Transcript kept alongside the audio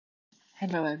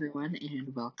Hello, everyone,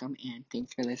 and welcome, and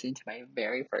thanks for listening to my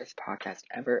very first podcast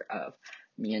ever of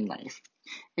Me and Life.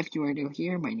 If you are new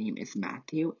here, my name is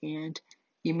Matthew, and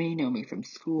you may know me from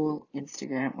school,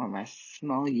 Instagram, or my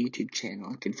small YouTube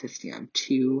channel consisting of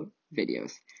two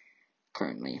videos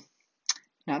currently.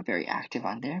 Not very active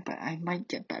on there, but I might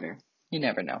get better. You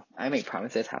never know. I make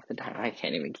promises half the time I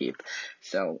can't even keep.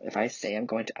 So if I say I'm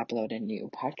going to upload a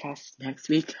new podcast next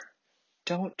week,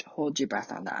 don't hold your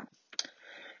breath on that.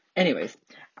 Anyways,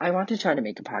 I want to try to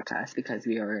make a podcast because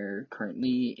we are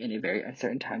currently in a very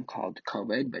uncertain time called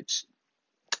COVID, which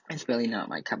is really not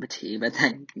my cup of tea. But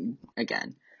then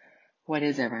again, what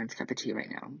is everyone's cup of tea right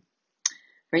now?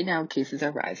 Right now, cases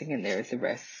are rising and there is a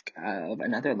risk of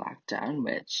another lockdown,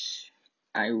 which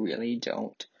I really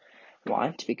don't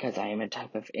want because I am a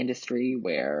type of industry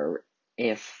where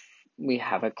if we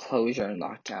have a closure and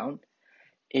lockdown,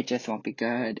 it just won't be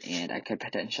good and I could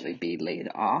potentially be laid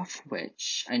off,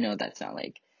 which I know that's not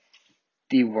like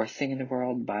the worst thing in the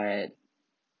world, but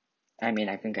I mean,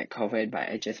 I can get COVID, but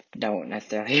I just don't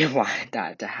necessarily want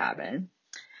that to happen.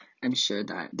 I'm sure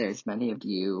that there's many of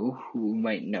you who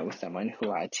might know someone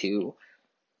who had to,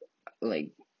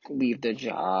 like, leave their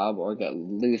job or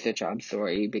lose their job,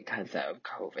 because of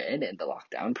COVID and the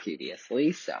lockdown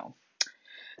previously, so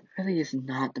really is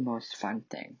not the most fun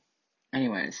thing.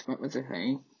 Anyways, what was I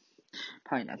saying?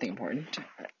 Probably nothing important.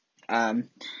 Um,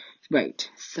 right,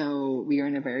 so we are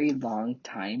in a very long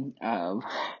time of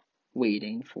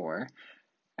waiting for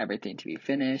everything to be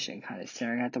finished and kind of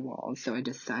staring at the wall. So I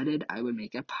decided I would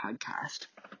make a podcast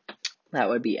that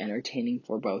would be entertaining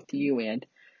for both you and,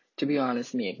 to be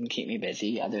honest, me, it can keep me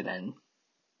busy other than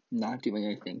not doing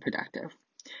anything productive.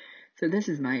 So this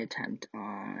is my attempt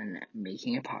on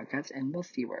making a podcast and we'll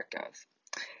see where it goes.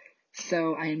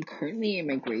 So I am currently in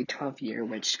my grade 12 year,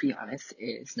 which to be honest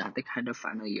is not the kind of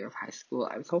final year of high school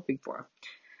I was hoping for.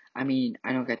 I mean,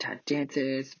 I don't get to have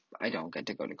dances, I don't get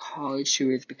to go to college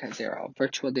tours because they're all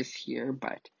virtual this year,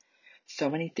 but so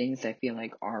many things I feel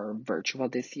like are virtual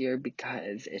this year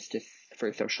because it's just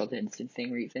for social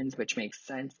distancing reasons, which makes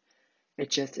sense. It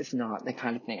just is not the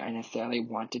kind of thing I necessarily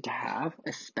wanted to have,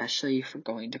 especially for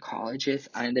going to colleges.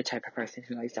 I'm the type of person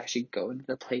who likes to actually go to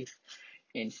the place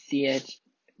and see it,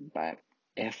 but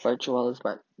if virtual is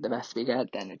what the best we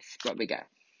get, then it's what we get.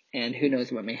 And who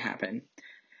knows what may happen.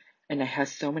 And I have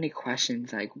so many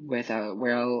questions like where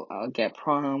I'll get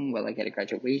prom, will I get a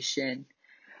graduation?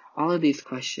 All of these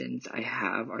questions I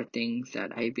have are things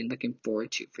that I've been looking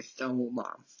forward to for so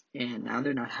long, and now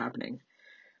they're not happening,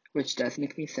 which does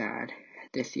make me sad.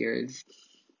 This year is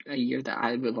a year that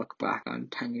I will look back on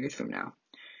 10 years from now,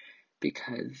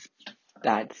 because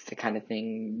that's the kind of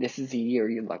thing, this is the year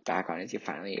you look back on as your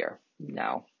final year.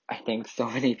 Now, I think so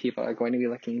many people are going to be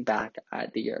looking back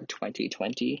at the year of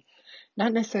 2020,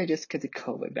 not necessarily just because of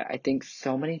COVID, but I think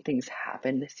so many things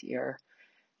happened this year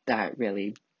that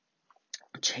really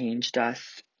changed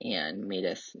us and made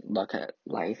us look at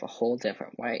life a whole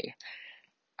different way.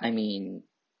 I mean,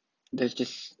 there's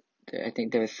just, I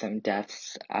think there was some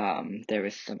deaths, there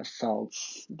was some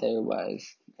assaults, there was,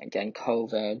 again,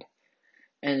 COVID,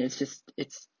 and it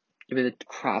was a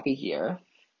crappy year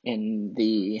in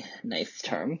the nice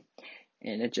term,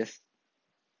 and it just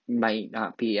might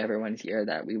not be everyone's year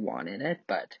that we wanted it,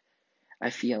 but I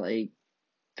feel like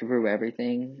through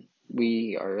everything,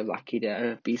 we are lucky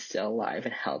to be still alive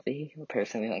and healthy,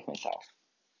 personally, like myself.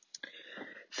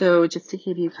 So just to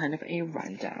give you kind of a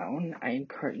rundown, I am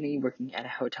currently working at a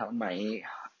hotel in my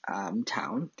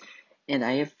town, and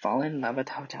I have fallen in love with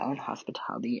hotel and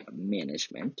hospitality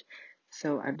management.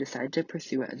 So I've decided to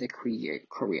pursue it as a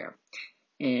career.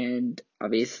 And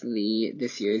obviously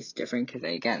this year is different because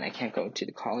I can't go to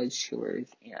the college tours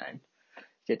and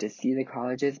get to see the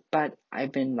colleges, but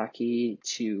I've been lucky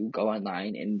to go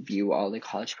online and view all the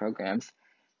college programs.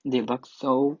 They look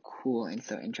so cool and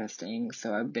so interesting,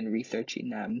 so I've been researching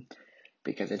them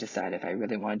because I decided if I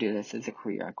really want to do this as a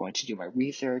career, I'm going to do my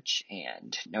research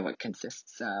and know what it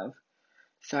consists of.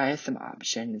 So I have some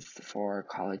options for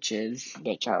colleges,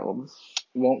 which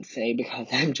won't say because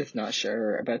I'm just not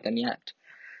sure about them yet.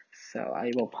 So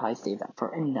I will probably save that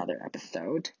for another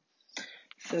episode.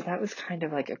 So that was kind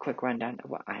of like a quick rundown of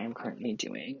what I am currently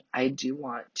doing. I do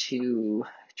want to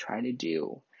try to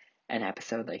do an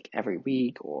episode like every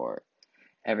week or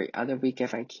every other week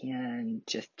if I can,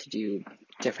 just to do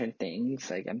different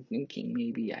things. Like I'm thinking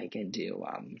maybe I can do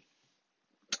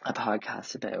a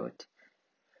podcast about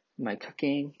my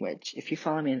cooking, which if you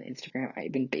follow me on Instagram,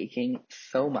 I've been baking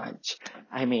so much.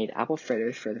 I made apple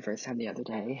fritters for the first time the other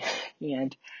day,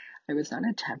 and I was not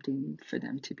attempting for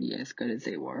them to be as good as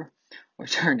they were or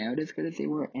turn out as good as they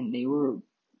were, and they were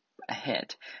a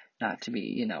hit. Not to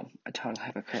be, a total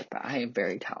hypocrite, but I am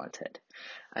very talented.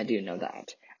 I do know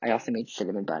that. I also made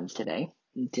cinnamon buns today.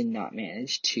 Did not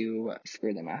manage to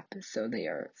screw them up, so they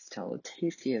are still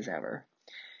tasty as ever.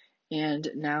 And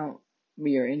now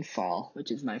we are in fall,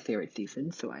 which is my favorite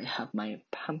season, so I have my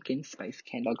pumpkin spice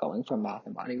candle going from Bath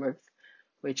and Body Works,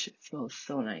 which smells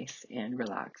so nice and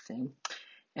relaxing.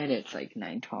 And it's like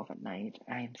 9:12 at night.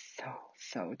 I am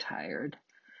so tired.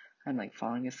 I'm like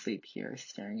falling asleep here,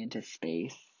 staring into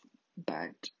space,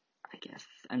 but I guess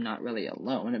I'm not really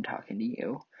alone. I'm talking to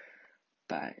you,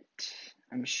 but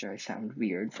I'm sure I sound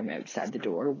weird from outside the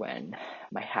door when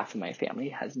half of my family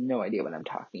has no idea what I'm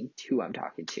talking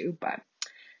to, but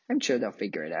I'm sure they'll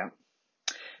figure it out.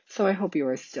 So I hope you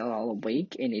are still all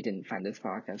awake and you didn't find this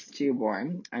podcast too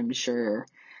boring. I'm sure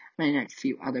my next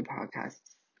few other podcast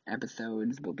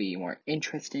episodes will be more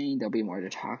interesting. There'll be more to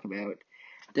talk about.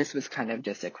 This was kind of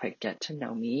just a quick get to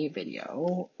know me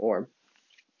video or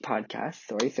podcast.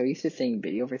 Sorry, so used to saying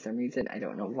video for some reason. I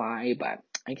don't know why, but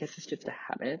I guess it's just a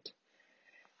habit.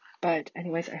 But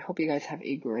anyways, I hope you guys have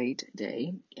a great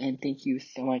day and thank you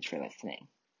so much for listening.